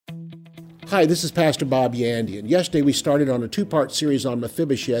Hi, this is Pastor Bob Yandian. Yesterday we started on a two-part series on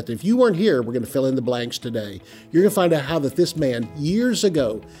Mephibosheth. If you weren't here, we're going to fill in the blanks today. You're going to find out how that this man, years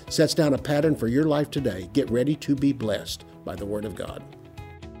ago, sets down a pattern for your life today. Get ready to be blessed by the Word of God.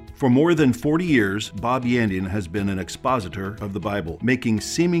 For more than 40 years, Bob Yandian has been an expositor of the Bible, making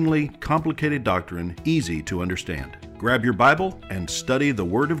seemingly complicated doctrine easy to understand. Grab your Bible and study the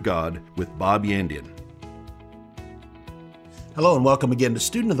Word of God with Bob Yandian. Hello and welcome again to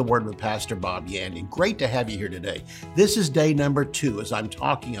Student of the Word with Pastor Bob Yandian. Great to have you here today. This is day number 2 as I'm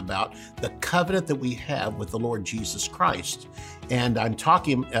talking about the covenant that we have with the Lord Jesus Christ. And I'm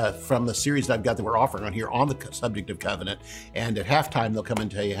talking from the series that I've got that we're offering on here on the subject of covenant. And at halftime, they'll come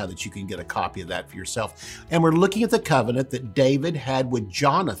and tell you how that you can get a copy of that for yourself. And we're looking at the covenant that David had with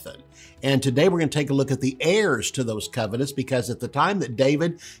Jonathan. And today we're going to take a look at the heirs to those covenants, because at the time that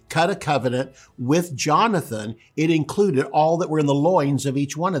David cut a covenant with Jonathan, it included all that were in the loins of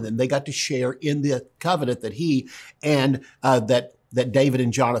each one of them. They got to share in the covenant that he and that David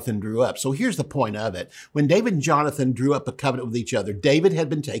and Jonathan drew up. So here's the point of it. When David and Jonathan drew up a covenant with each other, David had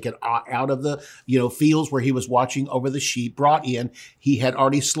been taken out of the fields where he was watching over the sheep, brought in. He had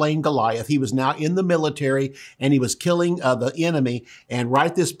already slain Goliath. He was now in the military and he was killing the enemy. And right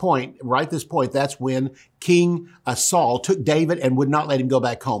at this point, that's when King Saul took David and would not let him go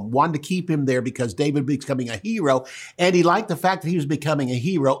back home, wanted to keep him there because David was becoming a hero. And he liked the fact that he was becoming a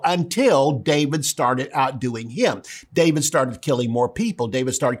hero until David started outdoing him. David started killing more people.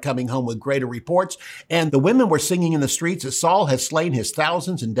 David started coming home with greater reports. And the women were singing in the streets that Saul has slain his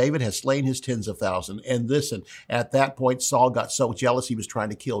thousands and David has slain his tens of thousands. And listen, at that point, Saul got so jealous he was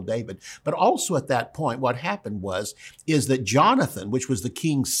trying to kill David. But also at that point, what happened is that Jonathan, which was the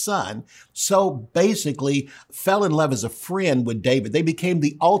king's son, so basically fell in love as a friend with David. They became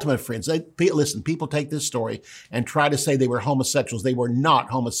the ultimate friends. Listen, people take this story and try to say they were homosexuals. They were not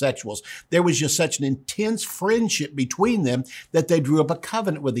homosexuals. There was just such an intense friendship between them that they drew up a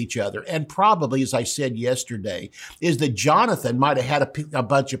covenant with each other. And probably, as I said yesterday, is that Jonathan might have had a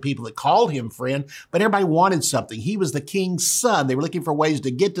bunch of people that called him friend, but everybody wanted something. He was the king's son. They were looking for ways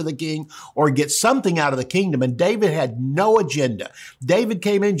to get to the king or get something out of the kingdom. And David had no agenda. David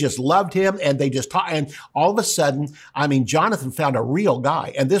came in, just loved him, and they just talked. And all of a sudden, Jonathan found a real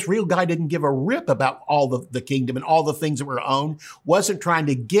guy, and this real guy didn't give a rip about all the kingdom and all the things that were owned, wasn't trying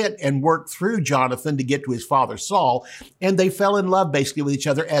to get and work through Jonathan to get to his father Saul, and they fell in love basically with each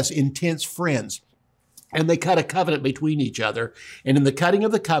other as intense friends. And they cut a covenant between each other. And in the cutting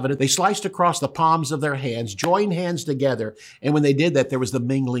of the covenant, they sliced across the palms of their hands, joined hands together. And when they did that, there was the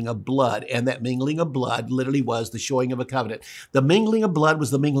mingling of blood. And that mingling of blood literally was the showing of a covenant. The mingling of blood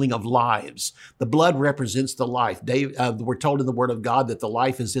was the mingling of lives. The blood represents the life. We're told in the Word of God that the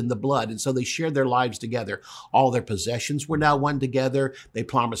life is in the blood. And so they shared their lives together. All their possessions were now one together. They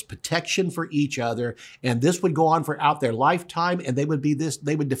promised protection for each other. And this would go on throughout their lifetime. And they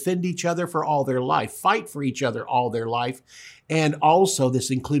would defend each other for all their life, fight for each other all their life. And also this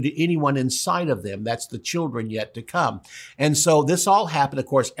included anyone inside of them. That's the children yet to come. And so this all happened, of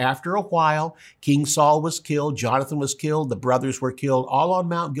course, after a while. King Saul was killed. Jonathan was killed. The brothers were killed, all on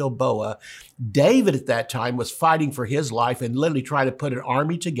Mount Gilboa. David at that time was fighting for his life and literally trying to put an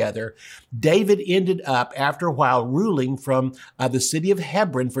army together. David ended up, after a while, ruling from the city of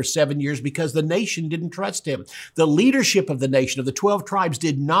Hebron for 7 years because the nation didn't trust him. The leadership of the nation, of the 12 tribes,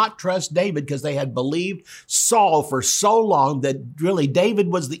 did not trust David because they had believed Saul for so long that really David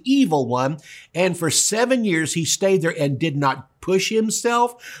was the evil one. And for 7 years, he stayed there and did not push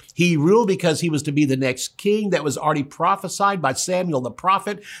himself. He ruled because he was to be the next king that was already prophesied by Samuel the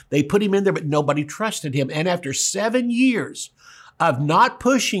prophet. They put him in there, but nobody trusted him. And after 7 years of not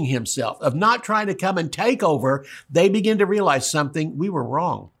pushing himself, of not trying to come and take over, they began to realize something. We were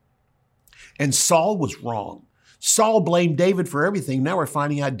wrong. And Saul was wrong. Saul blamed David for everything. Now we're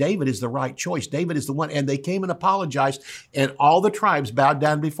finding out David is the right choice. David is the one. And they came and apologized, and all the tribes bowed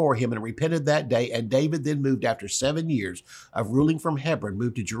down before him and repented that day. And David then moved, after 7 years of ruling from Hebron,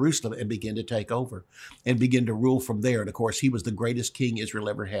 moved to Jerusalem and began to take over and begin to rule from there. And of course, he was the greatest king Israel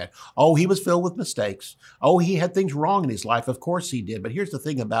ever had. Oh, he was filled with mistakes. Oh, he had things wrong in his life. Of course he did. But here's the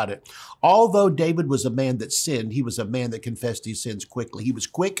thing about it. Although David was a man that sinned, he was a man that confessed his sins quickly. He was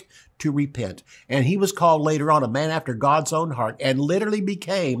quick to repent. And he was called later on a man after God's own heart, and literally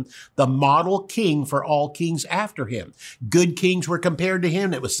became the model king for all kings after him. Good kings were compared to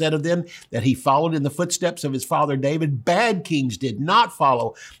him. It was said of them that he followed in the footsteps of his father David. Bad kings did not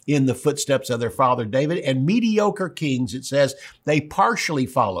follow in the footsteps of their father David. And mediocre kings, it says, they partially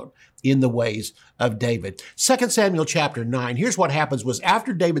followed in the ways of David. 2 Samuel chapter 9, here's what happens was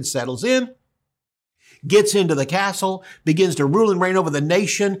after David settles in, gets into the castle, begins to rule and reign over the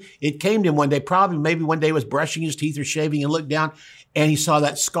nation. It came to him one day, maybe one day he was brushing his teeth or shaving and looked down and he saw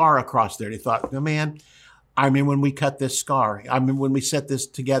that scar across there. And he thought, oh man, I remember when we cut this scar. I remember when we set this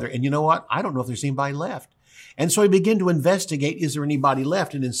together. And you know what? I don't know if there's anybody left. And so he began to investigate, is there anybody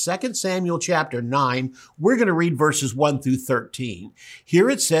left? And in 2 Samuel chapter 9, we're going to read verses 1 through 13. Here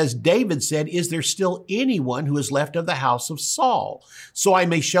it says, David said, is there still anyone who is left of the house of Saul, so I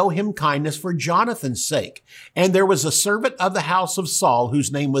may show him kindness for Jonathan's sake? And there was a servant of the house of Saul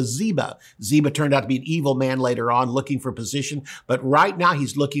whose name was Ziba. Ziba turned out to be an evil man later on, looking for position. But right now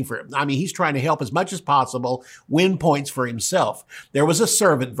he's he's trying to help as much as possible, win points for himself. There was a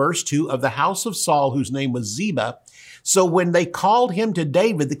servant, verse 2, of the house of Saul whose name was Ziba. So when they called him to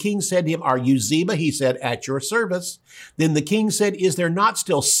David, the king said to him, are you Ziba? He said, at your service. Then the king said, is there not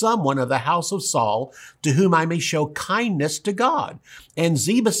still someone of the house of Saul to whom I may show kindness to God? And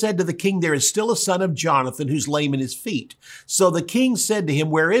Ziba said to the king, there is still a son of Jonathan who's lame in his feet. So the king said to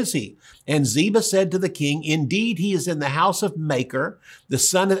him, where is he? And Ziba said to the king, indeed, he is in the house of Machir, the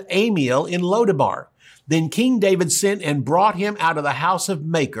son of Amiel in Lodabar. Then King David sent and brought him out of the house of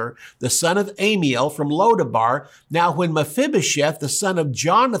Machir, the son of Amiel from Lodabar. Now when Mephibosheth, the son of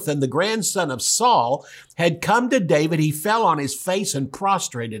Jonathan, the grandson of Saul, had come to David, he fell on his face and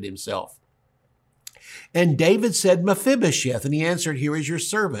prostrated himself. And David said, Mephibosheth, and he answered, here is your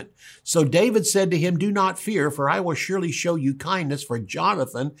servant. So David said to him, do not fear, for I will surely show you kindness for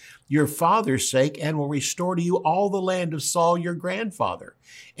Jonathan, your father's sake, and will restore to you all the land of Saul, your grandfather.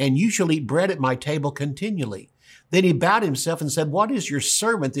 And you shall eat bread at my table continually. Then he bowed himself and said, what is your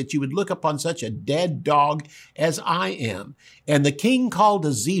servant that you would look upon such a dead dog as I am? And the king called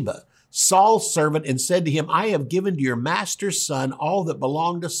to Ziba, Saul's servant, and said to him, I have given to your master's son all that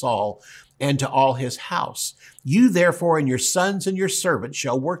belonged to Saul, and to all his house. You therefore and your sons and your servants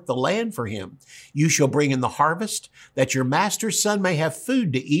shall work the land for him. You shall bring in the harvest, that your master's son may have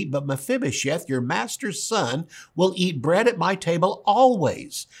food to eat, but Mephibosheth, your master's son, will eat bread at my table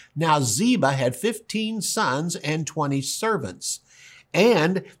always. Now Ziba had 15 sons and 20 servants.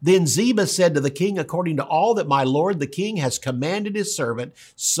 And then Ziba said to the king, according to all that my lord the king has commanded his servant,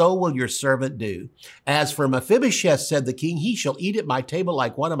 so will your servant do. As for Mephibosheth, said the king, he shall eat at my table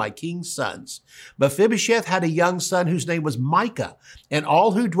like one of my king's sons. Mephibosheth had a young son whose name was Micah, and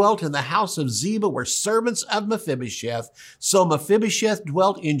all who dwelt in the house of Ziba were servants of Mephibosheth. So Mephibosheth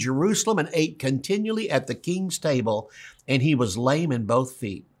dwelt in Jerusalem and ate continually at the king's table, and he was lame in both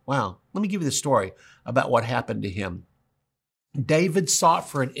feet. Wow. Let me give you the story about what happened to him. David sought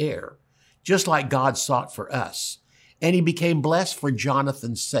for an heir, just like God sought for us. And he became blessed for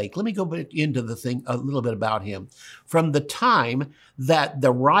Jonathan's sake. Let me go into the thing a little bit about him. From the time that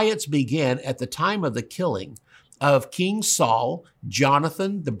the riots began at the time of the killing of King Saul,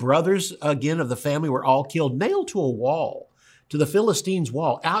 Jonathan, the brothers again of the family were all killed, nailed to a wall, to the Philistines'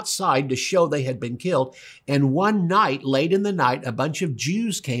 wall outside to show they had been killed. And one night, late in the night, a bunch of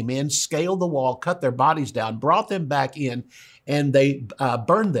Jews came in, scaled the wall, cut their bodies down, brought them back in, and they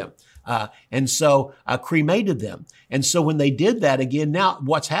burned them. And so cremated them. And so when they did that again, now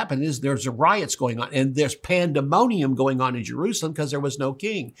what's happened is there's riots going on and there's pandemonium going on in Jerusalem because there was no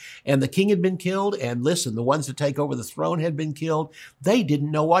king. And the king had been killed. And listen, the ones to take over the throne had been killed. They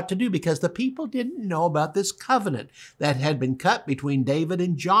didn't know what to do because the people didn't know about this covenant that had been cut between David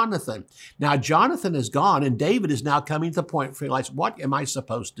and Jonathan. Now Jonathan is gone and David is now coming to the point where he realizes, what am I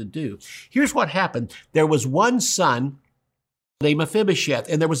supposed to do? Here's what happened. There was one son named Mephibosheth,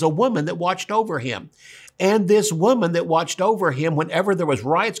 and there was a woman that watched over him. And this woman that watched over him, whenever there was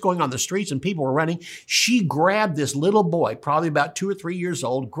riots going on the streets and people were running, she grabbed this little boy, probably about 2 or 3 years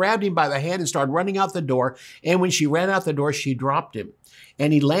old, grabbed him by the hand and started running out the door. And when she ran out the door, she dropped him.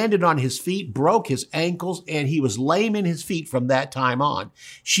 And he landed on his feet, broke his ankles, and he was lame in his feet from that time on.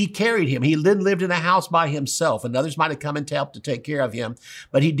 She carried him. He then lived in a house by himself, and others might have come and helped to take care of him.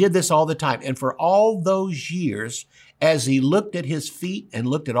 But he did this all the time. And for all those years, as he looked at his feet and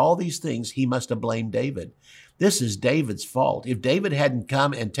looked at all these things, he must have blamed David. This is David's fault. If David hadn't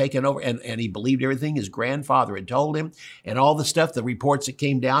come and taken over and he believed everything his grandfather had told him and all the stuff, the reports that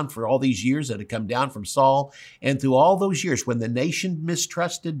came down for all these years that had come down from Saul, and through all those years when the nation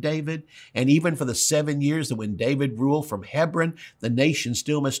mistrusted David, and even for the 7 years that when David ruled from Hebron, the nation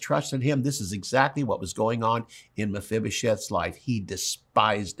still mistrusted him, this is exactly what was going on in Mephibosheth's life. He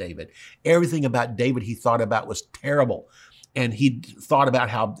despised David. Everything about David he thought about was terrible. And he thought about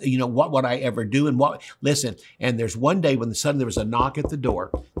how, what would I ever do? And listen, and there's one day when suddenly there was a knock at the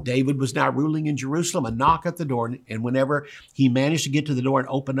door. David was now ruling in Jerusalem. A knock at the door, and whenever he managed to get to the door and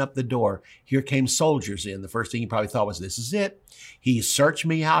open up the door, here came soldiers in. The first thing he probably thought was, this is it. He searched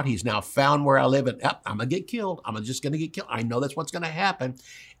me out. He's now found where I live, and I'm going to get killed. I'm just going to get killed. I know that's what's going to happen.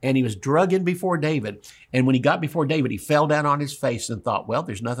 And he was drug in before David. And when he got before David, he fell down on his face and thought, well,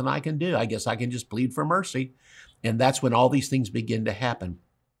 there's nothing I can do. I guess I can just plead for mercy. And that's when all these things begin to happen.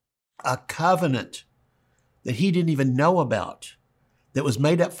 A covenant that he didn't even know about, that was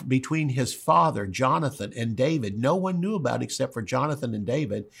made up between his father, Jonathan, and David. No one knew about except for Jonathan and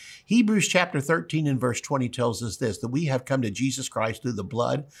David. Hebrews chapter 13 and verse 20 tells us this, that we have come to Jesus Christ through the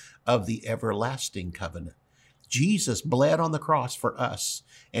blood of the everlasting covenant. Jesus bled on the cross for us,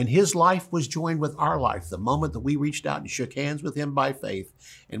 and his life was joined with our life the moment that we reached out and shook hands with him by faith,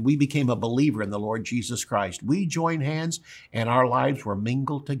 and we became a believer in the Lord Jesus Christ. We joined hands, and our lives were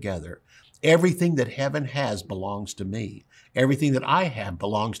mingled together. Everything that heaven has belongs to me. Everything that I have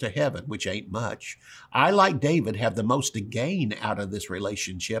belongs to heaven, which ain't much. I, like David, have the most to gain out of this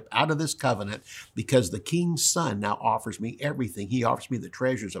relationship, out of this covenant, because the King's Son now offers me everything. He offers me the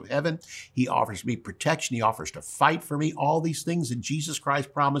treasures of heaven. He offers me protection. He offers to fight for me, all these things that Jesus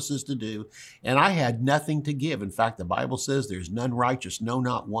Christ promises to do. And I had nothing to give. In fact, the Bible says there's none righteous, no,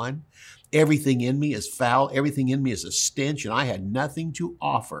 not one. Everything in me is foul. Everything in me is a stench, and I had nothing to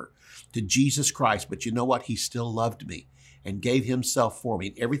offer to Jesus Christ. But you know what? He still loved me and gave himself for me.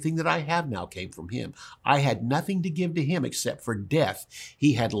 And everything that I have now came from him. I had nothing to give to him except for death.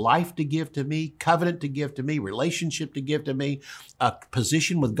 He had life to give to me, covenant to give to me, relationship to give to me, a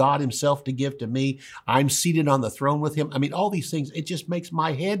position with God himself to give to me. I'm seated on the throne with him. I mean, all these things, it just makes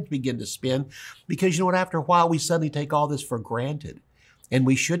my head begin to spin, because you know what? After a while, we suddenly take all this for granted. And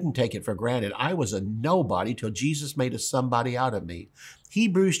we shouldn't take it for granted. I was a nobody till Jesus made a somebody out of me.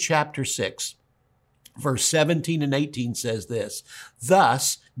 Hebrews chapter 6, verse 17 and 18 says this,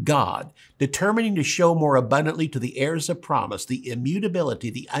 thus God, determining to show more abundantly to the heirs of promise the immutability,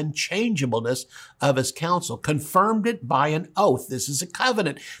 the unchangeableness of his counsel, confirmed it by an oath. This is a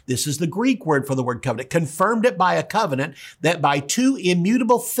covenant. This is the Greek word for the word covenant. Confirmed it by a covenant, that by two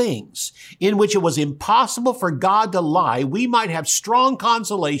immutable things in which it was impossible for God to lie, we might have strong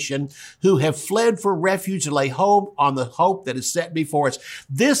consolation who have fled for refuge and lay hope on the hope that is set before us.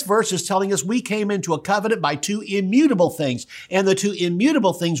 This verse is telling us we came into a covenant by two immutable things. And the two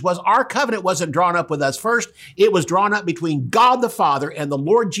immutable things was our covenant wasn't drawn up with us first. It was drawn up between God the Father and the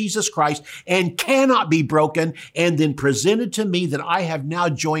Lord Jesus Christ, and cannot be broken, and then presented to me, that I have now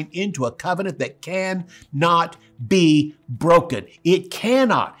joined into a covenant that cannot be broken. It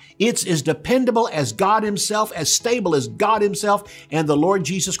cannot. It's as dependable as God himself, as stable as God himself and the Lord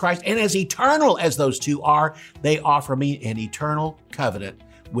Jesus Christ, and as eternal as those two are. They offer me an eternal covenant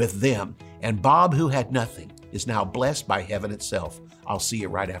with them. And Bob, who had nothing, is now blessed by heaven itself. I'll see you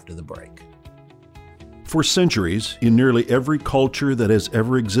right after the break. For centuries, in nearly every culture that has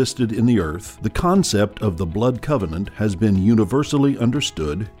ever existed in the earth, the concept of the blood covenant has been universally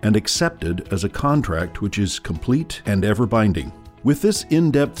understood and accepted as a contract which is complete and ever-binding. With this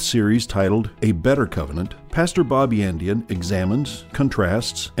in-depth series titled A Better Covenant, Pastor Bob Yandian examines,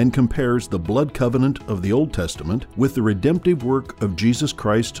 contrasts, and compares the blood covenant of the Old Testament with the redemptive work of Jesus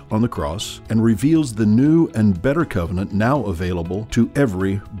Christ on the cross, and reveals the new and better covenant now available to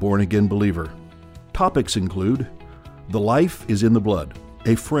every born-again believer. Topics include: the life is in the blood,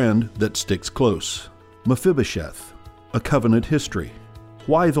 a friend that sticks close; Mephibosheth, a covenant history;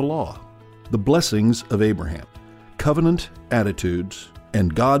 why the law; the blessings of Abraham; covenant attitudes;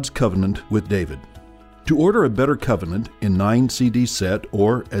 and God's covenant with David. To order A Better Covenant in 9 CD set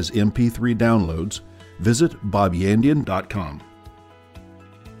or as MP3 downloads, visit bobyandian.com.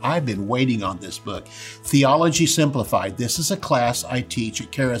 I've been waiting on this book, Theology Simplified. This is a class I teach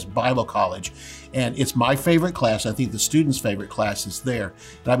at Charis Bible College, and it's my favorite class. I think the students' favorite class is there.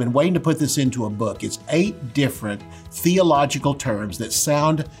 And I've been waiting to put this into a book. It's 8 different theological terms that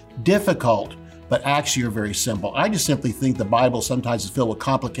sound difficult, but actually are very simple. I just simply think the Bible sometimes is filled with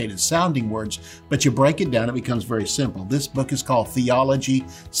complicated sounding words, but you break it down, it becomes very simple. This book is called Theology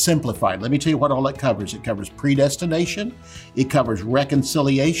Simplified. Let me tell you what all it covers. It covers predestination, it covers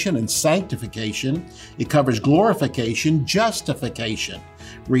reconciliation and sanctification, it covers glorification, justification,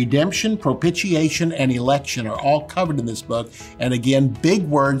 redemption, propitiation, and election are all covered in this book. And again, big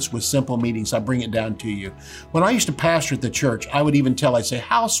words with simple meanings. I bring it down to you. When I used to pastor at the church, I would even I'd say,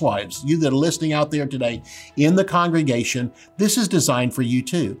 housewives, you that are listening out there today in the congregation, this is designed for you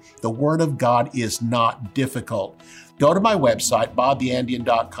too. The Word of God is not difficult. Go to my website,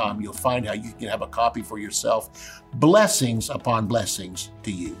 bobyandian.com. You'll find how you can have a copy for yourself. Blessings upon blessings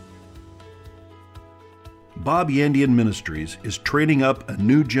to you. Bob Yandian Ministries is training up a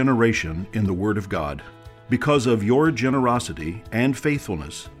new generation in the Word of God. Because of your generosity and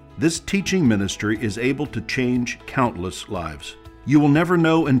faithfulness, this teaching ministry is able to change countless lives. You will never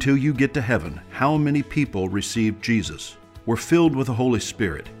know until you get to heaven how many people received Jesus, were filled with the Holy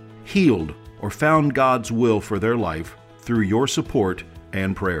Spirit, healed, or found God's will for their life through your support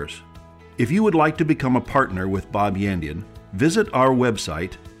and prayers. If you would like to become a partner with Bob Yandian, visit our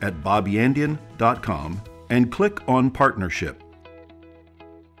website at bobyandian.com and click on Partnership.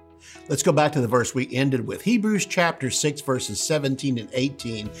 Let's go back to the verse we ended with. Hebrews chapter 6, verses 17 and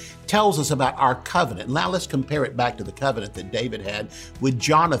 18 tells us about our covenant. Now let's compare it back to the covenant that David had with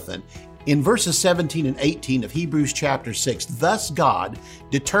Jonathan. In verses 17 and 18 of Hebrews chapter 6, thus God,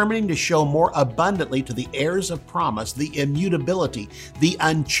 determining to show more abundantly to the heirs of promise the immutability, the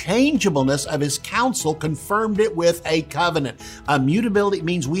unchangeableness of his counsel, confirmed it with a covenant. Immutability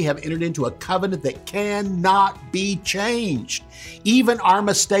means we have entered into a covenant that cannot be changed. Even our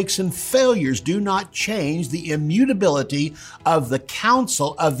mistakes and failures do not change the immutability of the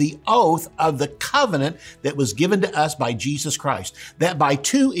counsel, of the oath, of the covenant that was given to us by Jesus Christ. That by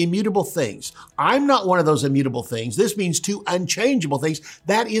two immutable things, I'm not one of those immutable things. This means two unchangeable things.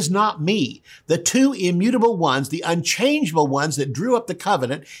 That is not me. The two immutable ones, the unchangeable ones that drew up the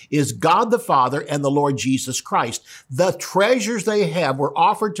covenant, is God the Father and the Lord Jesus Christ. The treasures they have were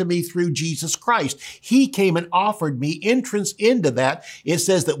offered to me through Jesus Christ. He came and offered me entrance into that. It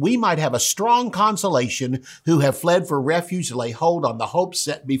says that we might have a strong consolation who have fled for refuge to lay hold on the hope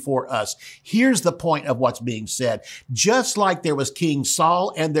set before us. Here's the point of what's being said. Just like there was King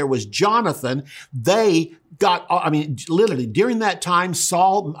Saul and there was Jonathan, they literally during that time,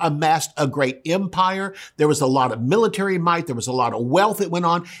 Saul amassed a great empire. There was a lot of military might. There was a lot of wealth that went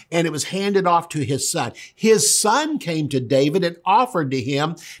on, and it was handed off to his son. His son came to David and offered to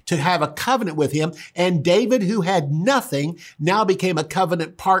him to have a covenant with him. And David, who had nothing, now became a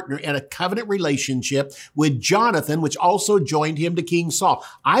covenant partner and a covenant relationship with Jonathan, which also joined him to King Saul.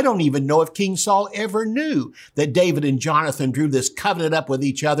 I don't even know if King Saul ever knew that David and Jonathan drew this covenant up with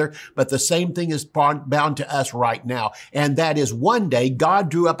each other, but the same thing is bound to us right now. And that is one day God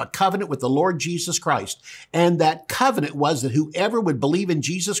drew up a covenant with the Lord Jesus Christ. And that covenant was that whoever would believe in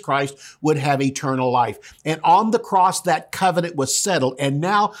Jesus Christ would have eternal life. And on the cross, that covenant was settled. And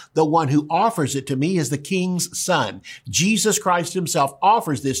now the one who offers it to me is the King's Son. Jesus Christ himself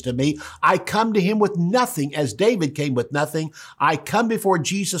offers this to me. I come to him with nothing as David came with nothing. I come before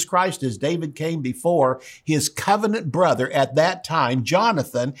Jesus Christ as David came before his covenant brother at that time,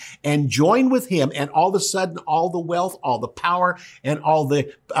 Jonathan, and join with him. And all of a sudden, all the wealth, all the power, and all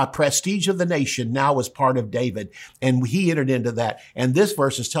the prestige of the nation now was part of David. And he entered into that. And this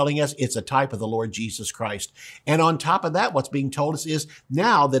verse is telling us it's a type of the Lord Jesus Christ. And on top of that, what's being told us is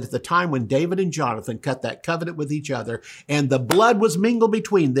now that at the time when David and Jonathan cut that covenant with each other, and the blood was mingled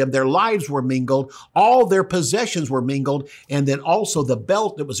between them, their lives were mingled, all their possessions were mingled, and then also the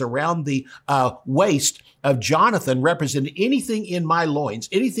belt that was around the waist of Jonathan represented anything in my loins,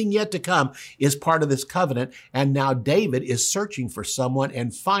 anything yet to come is part of this covenant. And now David is searching for someone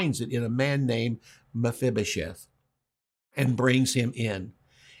and finds it in a man named Mephibosheth and brings him in.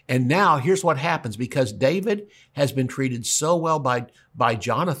 And now here's what happens. Because David has been treated so well by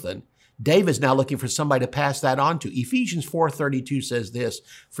Jonathan, David's now looking for somebody to pass that on to. Ephesians 4:32 says this,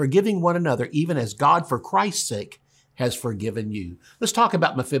 forgiving one another, even as God for Christ's sake has forgiven you. Let's talk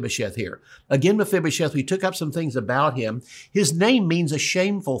about Mephibosheth here. Again, Mephibosheth, we took up some things about him. His name means a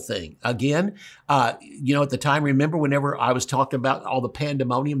shameful thing. Again, at the time, remember whenever I was talking about all the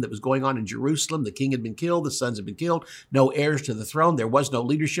pandemonium that was going on in Jerusalem, the king had been killed, the sons had been killed, no heirs to the throne, there was no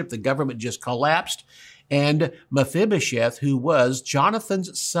leadership, the government just collapsed. And Mephibosheth, who was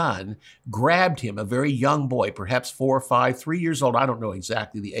Jonathan's son, grabbed him, a very young boy, perhaps 4 or 5, 3 years old. I don't know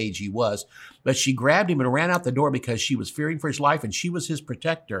exactly the age he was, but she grabbed him and ran out the door because she was fearing for his life and she was his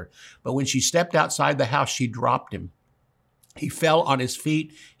protector. But when she stepped outside the house, she dropped him. He fell on his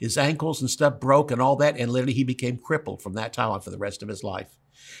feet, his ankles and stuff broke and all that, and literally he became crippled from that time on for the rest of his life.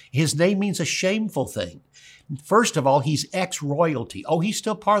 His name means a shameful thing. First of all, he's ex-royalty. Oh, he's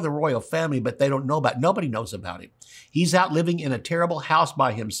still part of the royal family, but they don't know about it. Nobody knows about him. He's out living in a terrible house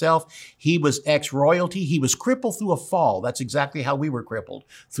by himself. He was ex-royalty. He was crippled through a fall. That's exactly how we were crippled,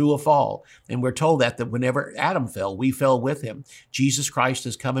 through a fall. And we're told that whenever Adam fell, we fell with him. Jesus Christ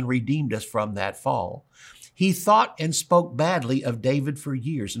has come and redeemed us from that fall. He thought and spoke badly of David for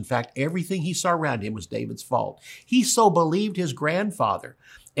years. In fact, everything he saw around him was David's fault. He so believed his grandfather,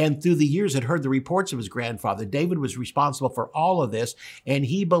 and through the years had heard the reports of his grandfather. David was responsible for all of this, and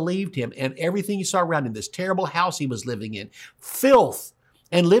he believed him. And everything he saw around him, this terrible house he was living in, filth,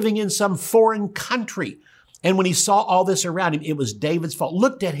 and living in some foreign country. And when he saw all this around him, it was David's fault.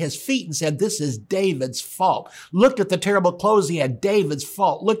 Looked at his feet and said, this is David's fault. Looked at the terrible clothes he had, David's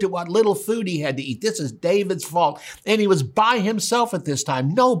fault. Looked at what little food he had to eat. This is David's fault. And he was by himself at this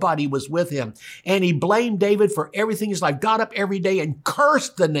time. Nobody was with him. And he blamed David for everything in his life, got up every day and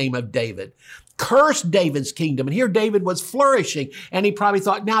cursed the name of David. Cursed David's kingdom. And here David was flourishing. And he probably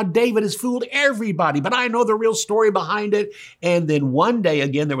thought, now David has fooled everybody, but I know the real story behind it. And then one day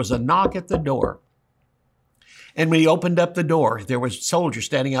again, there was a knock at the door. And when he opened up the door, there was soldiers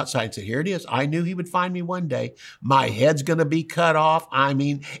standing outside and said, here it is. I knew he would find me one day. My head's going to be cut off.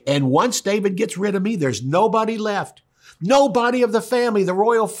 And once David gets rid of me, there's nobody left. Nobody of the family, the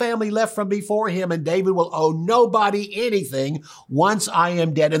royal family left from before him, and David will owe nobody anything once I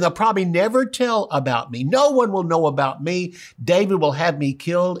am dead. And they'll probably never tell about me. No one will know about me. David will have me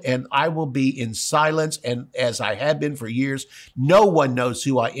killed, and I will be in silence. And as I have been for years, no one knows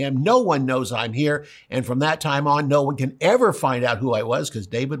who I am. No one knows I'm here. And from that time on, no one can ever find out who I was because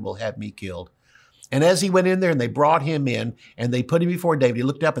David will have me killed. And as he went in there and they brought him in and they put him before David, he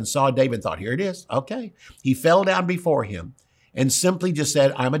looked up and saw David and thought, here it is. Okay. He fell down before him and simply just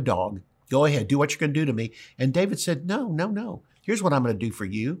said, I'm a dog. Go ahead. Do what you're going to do to me. And David said, no. Here's what I'm going to do for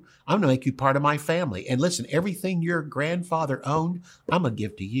you. I'm going to make you part of my family. And listen, everything your grandfather owned, I'm going to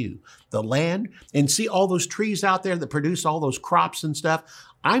give to you. The land, and see all those trees out there that produce all those crops and stuff.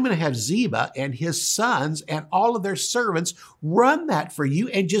 I'm going to have Ziba and his sons and all of their servants run that for you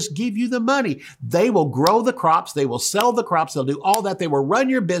and just give you the money. They will grow the crops. They will sell the crops. They'll do all that. They will run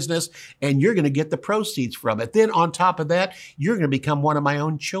your business and you're going to get the proceeds from it. Then on top of that, you're going to become one of my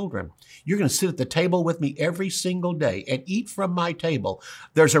own children. You're going to sit at the table with me every single day and eat from my table.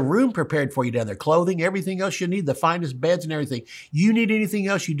 There's a room prepared for you down there, clothing, everything else you need, the finest beds and everything. You need anything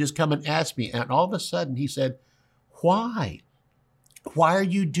else, you just come and ask me. And all of a sudden he said, why? Why are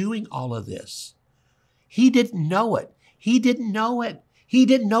you doing all of this? He didn't know it. He didn't know it. He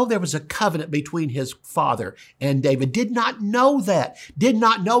didn't know there was a covenant between his father and David. Did not know that. Did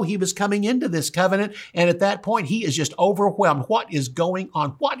not know he was coming into this covenant. And at that point, he is just overwhelmed. What is going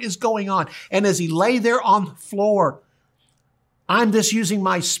on? What is going on? And as he lay there on the floor, I'm just using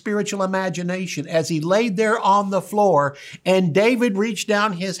my spiritual imagination. As he laid there on the floor and David reached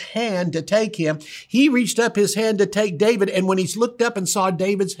down his hand to take him, he reached up his hand to take David. And when he looked up and saw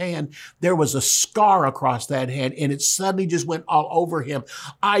David's hand, there was a scar across that hand and it suddenly just went all over him.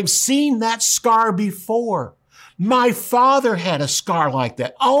 I've seen that scar before. My father had a scar like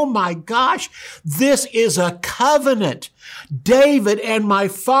that. Oh my gosh, this is a covenant. David and my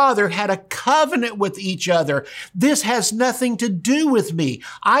father had a covenant with each other. This has nothing to do with me.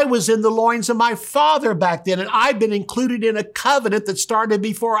 I was in the loins of my father back then, and I've been included in a covenant that started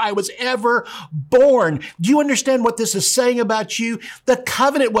before I was ever born. Do you understand what this is saying about you? The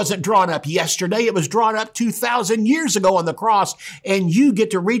covenant wasn't drawn up yesterday. It was drawn up 2,000 years ago on the cross, and you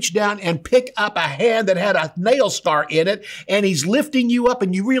get to reach down and pick up a hand that had a nail scar in it, and he's lifting you up,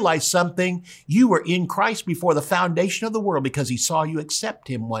 and you realize something. You were in Christ before the foundation of the world because he saw you accept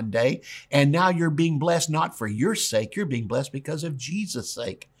him one day. And now you're being blessed not for your sake. You're being blessed because of Jesus'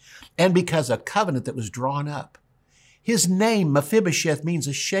 sake and because of a covenant that was drawn up. His name, Mephibosheth, means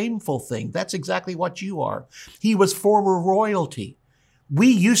a shameful thing. That's exactly what you are. He was former royalty. We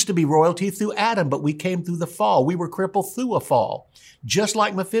used to be royalty through Adam, but we came through the fall. We were crippled through a fall, just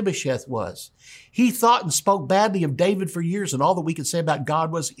like Mephibosheth was. He thought and spoke badly of David for years, and all that we could say about God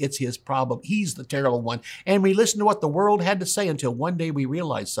was, it's his problem. He's the terrible one. And we listened to what the world had to say until one day we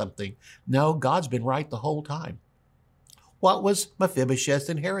realized something. No, God's been right the whole time. What was Mephibosheth's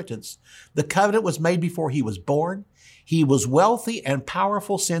inheritance? The covenant was made before he was born. He was wealthy and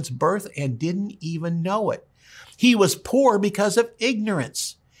powerful since birth and didn't even know it. He was poor because of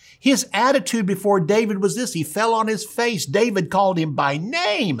ignorance. His attitude before David was this. He fell on his face. David called him by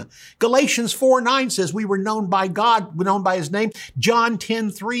name. Galatians 4:9 says we were known by God, known by his name. John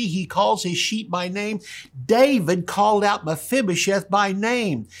 10:3, he calls his sheep by name. David called out Mephibosheth by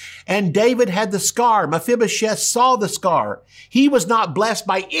name. And David had the scar. Mephibosheth saw the scar. He was not blessed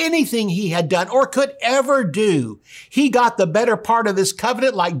by anything he had done or could ever do. He got the better part of this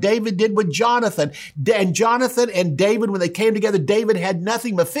covenant like David did with Jonathan. And Jonathan and David, when they came together, David had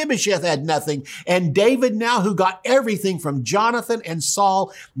nothing. Mephibosheth had nothing. And David now, who got everything from Jonathan and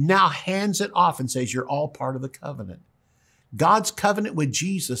Saul, now hands it off and says, you're all part of the covenant. God's covenant with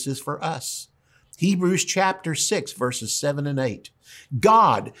Jesus is for us. Hebrews chapter 6, verses 7 and 8.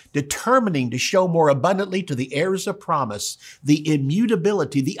 God, determining to show more abundantly to the heirs of promise the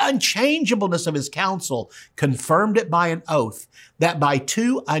immutability, the unchangeableness of his counsel, confirmed it by an oath, that by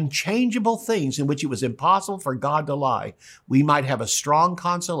two unchangeable things in which it was impossible for God to lie, we might have a strong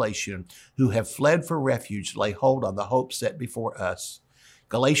consolation who have fled for refuge, lay hold on the hope set before us.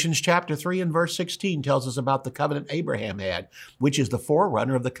 Galatians chapter 3 and verse 16 tells us about the covenant Abraham had, which is the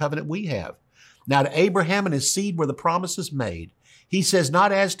forerunner of the covenant we have. Now to Abraham and his seed were the promises made. He says,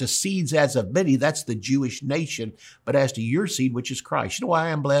 not as to seeds as of many, that's the Jewish nation, but as to your seed, which is Christ. You know why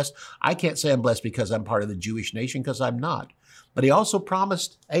I'm blessed? I can't say I'm blessed because I'm part of the Jewish nation, because I'm not. But he also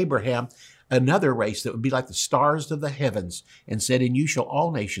promised Abraham another race that would be like the stars of the heavens, and said, in you shall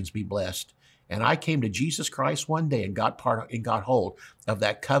all nations be blessed. And I came to Jesus Christ one day and got hold of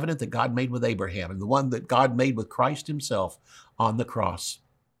that covenant that God made with Abraham, and the one that God made with Christ himself on the cross.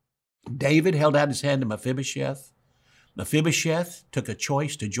 David held out his hand to Mephibosheth. Mephibosheth took a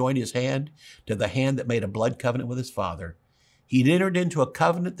choice to join his hand to the hand that made a blood covenant with his father. He'd entered into a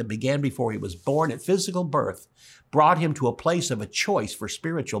covenant that began before he was born at physical birth, brought him to a place of a choice for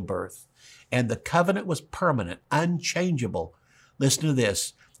spiritual birth. And the covenant was permanent, unchangeable. Listen to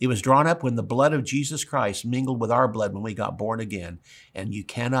this. It was drawn up when the blood of Jesus Christ mingled with our blood when we got born again. And you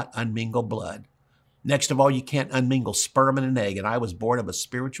cannot unmingle blood. Next of all, you can't unmingle sperm and an egg, and I was born of a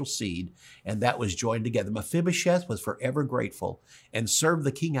spiritual seed, and that was joined together. Mephibosheth was forever grateful and served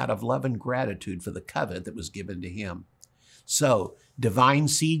the king out of love and gratitude for the covenant that was given to him. So, divine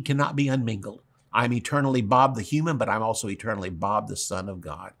seed cannot be unmingled. I'm eternally Bob the human, but I'm also eternally Bob the Son of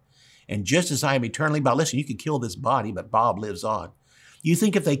God. And just as I am eternally Bob, listen, you can kill this body, but Bob lives on. You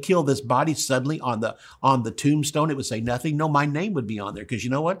think if they kill this body suddenly on the tombstone, it would say nothing? No, my name would be on there, because you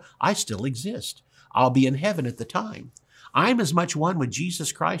know what? I still exist. I'll be in heaven at the time. I'm as much one with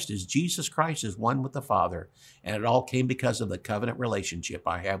Jesus Christ as Jesus Christ is one with the Father. And it all came because of the covenant relationship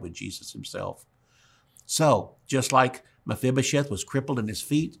I have with Jesus himself. So, just like Mephibosheth was crippled in his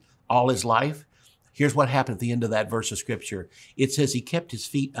feet all his life, here's what happened at the end of that verse of Scripture. It says he kept his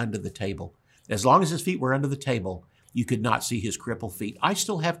feet under the table. As long as his feet were under the table, you could not see his crippled feet. I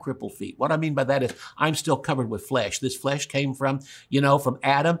still have crippled feet. What I mean by that is I'm still covered with flesh. This flesh came from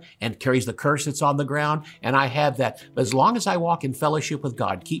Adam and carries the curse that's on the ground, and I have that. But as long as I walk in fellowship with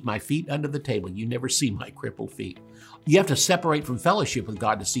God, keep my feet under the table, you never see my crippled feet. You have to separate from fellowship with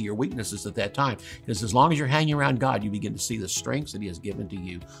God to see your weaknesses at that time, because as long as you're hanging around God, you begin to see the strengths that he has given to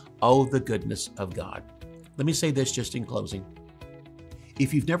you. Oh, the goodness of God. Let me say this just in closing.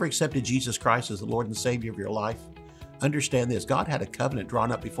 If you've never accepted Jesus Christ as the Lord and Savior of your life, understand this. God had a covenant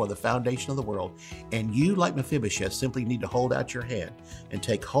drawn up before the foundation of the world, and you, like Mephibosheth, simply need to hold out your hand and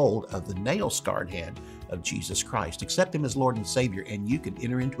take hold of the nail-scarred hand of Jesus Christ. Accept him as Lord and Savior, and you can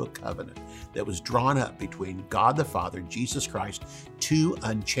enter into a covenant that was drawn up between God the Father, Jesus Christ, two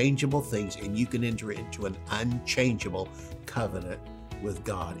unchangeable things, and you can enter into an unchangeable covenant with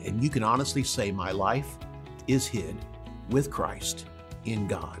God. And you can honestly say, my life is hid with Christ in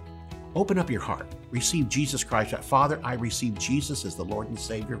God. Open up your heart. Receive Jesus Christ. Father, I receive Jesus as the Lord and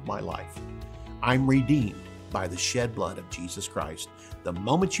Savior of my life. I'm redeemed by the shed blood of Jesus Christ. The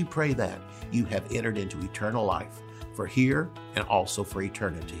moment you pray that, you have entered into eternal life for here and also for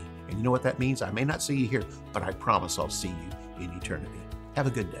eternity. And you know what that means? I may not see you here, but I promise I'll see you in eternity. Have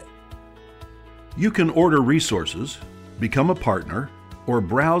a good day. You can order resources, become a partner, or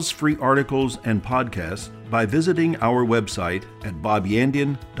browse free articles and podcasts by visiting our website at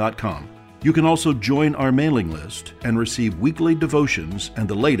bobyandian.com. You can also join our mailing list and receive weekly devotions and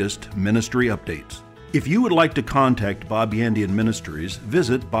the latest ministry updates. If you would like to contact Bob Yandian Ministries,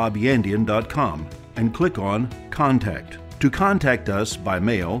 visit bobyandian.com and click on Contact. To contact us by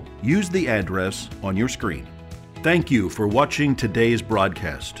mail, use the address on your screen. Thank you for watching today's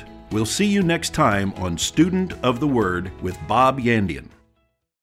broadcast. We'll see you next time on Student of the Word with Bob Yandian.